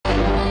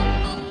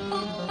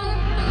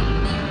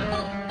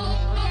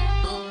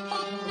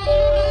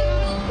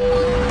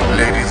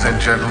And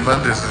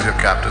gentleman, this is your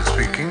captain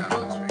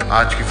speaking.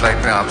 आज की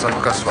flight में आप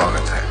सबका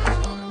स्वागत है।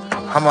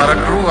 हमारा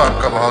क्रू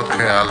आपका बहुत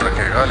ख्याल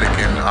रखेगा,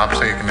 लेकिन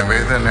आपसे एक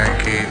निवेदन है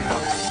कि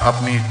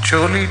अपनी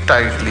चोली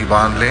टाइटली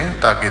बांध लें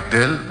ताकि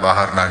दिल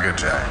बाहर ना गिर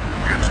जाए।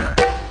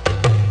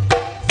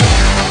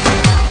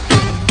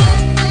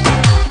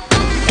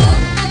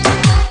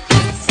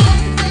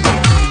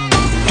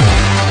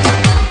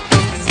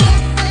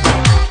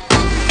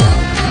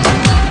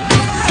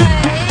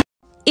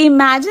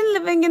 Imagine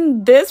living in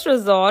this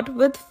resort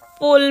with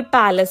full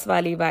palace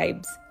wali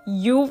vibes.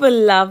 You will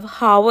love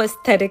how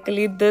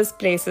aesthetically this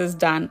place is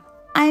done.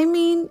 I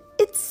mean,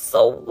 it's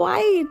so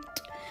white.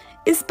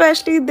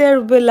 Especially their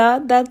villa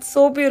that's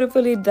so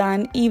beautifully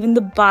done. Even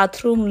the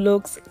bathroom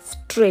looks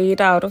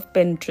straight out of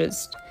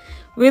Pinterest.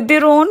 With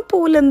their own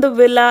pool in the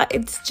villa,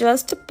 it's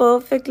just a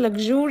perfect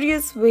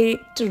luxurious way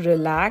to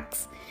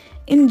relax.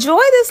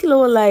 Enjoy the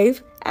slow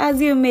life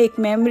as you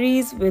make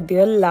memories with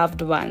your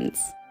loved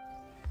ones.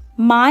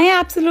 My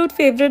absolute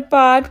favorite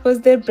part was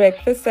their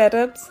breakfast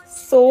setups,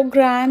 so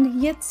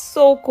grand yet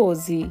so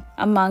cozy.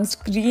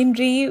 Amongst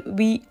greenery,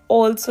 we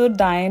also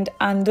dined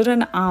under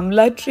an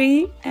amla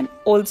tree and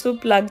also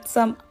plucked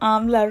some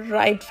amla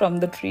right from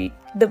the tree.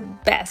 The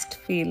best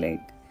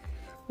feeling.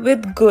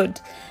 With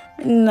good,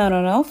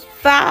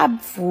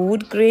 fab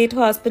food, great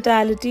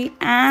hospitality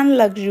and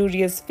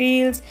luxurious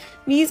feels,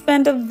 we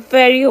spent a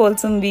very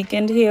wholesome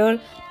weekend here.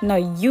 Now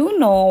you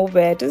know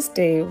where to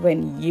stay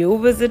when you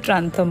visit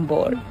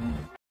Ranthambore.